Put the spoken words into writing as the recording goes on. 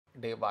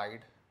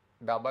divide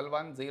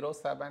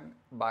 1107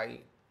 by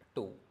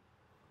 2.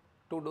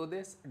 To do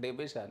this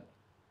division,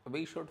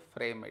 we should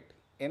frame it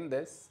in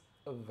this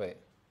way.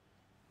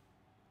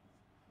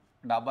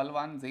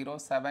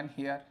 1107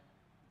 here,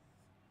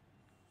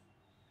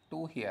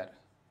 2 here.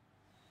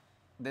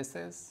 This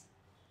is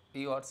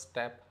your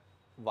step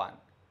 1.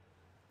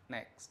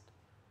 Next,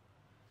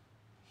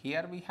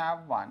 here we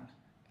have 1,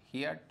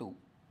 here 2.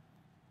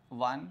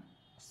 1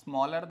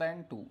 smaller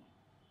than 2.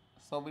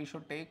 So we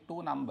should take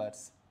two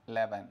numbers,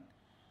 11.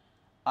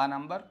 A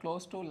number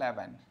close to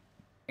 11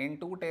 in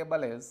 2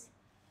 table is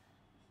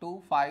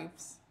 2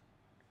 5s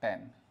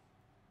 10.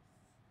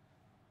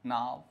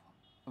 Now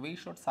we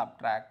should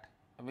subtract,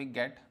 we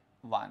get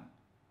 1.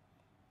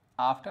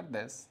 After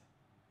this,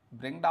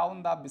 bring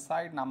down the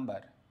beside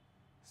number,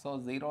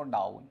 so 0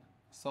 down,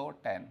 so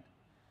 10.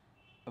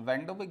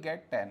 When do we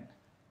get 10?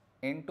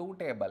 In 2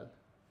 table,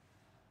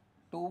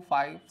 2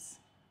 5s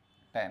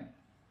 10.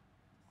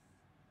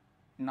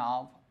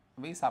 Now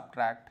we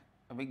subtract,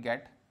 we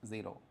get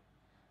 0.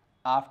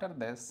 After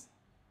this,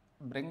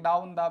 bring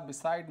down the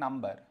beside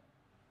number,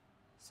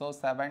 so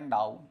 7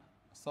 down,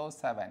 so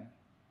 7.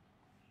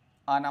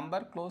 A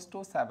number close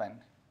to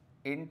 7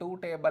 in 2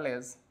 table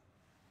is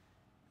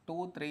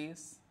 2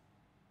 3s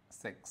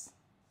 6.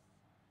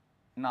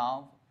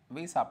 Now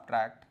we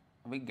subtract,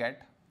 we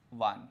get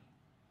 1.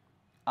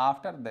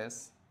 After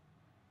this,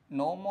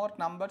 no more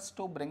numbers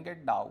to bring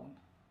it down,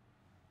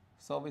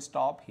 so we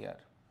stop here.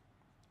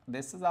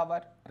 This is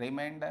our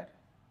remainder,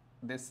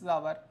 this is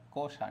our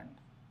quotient.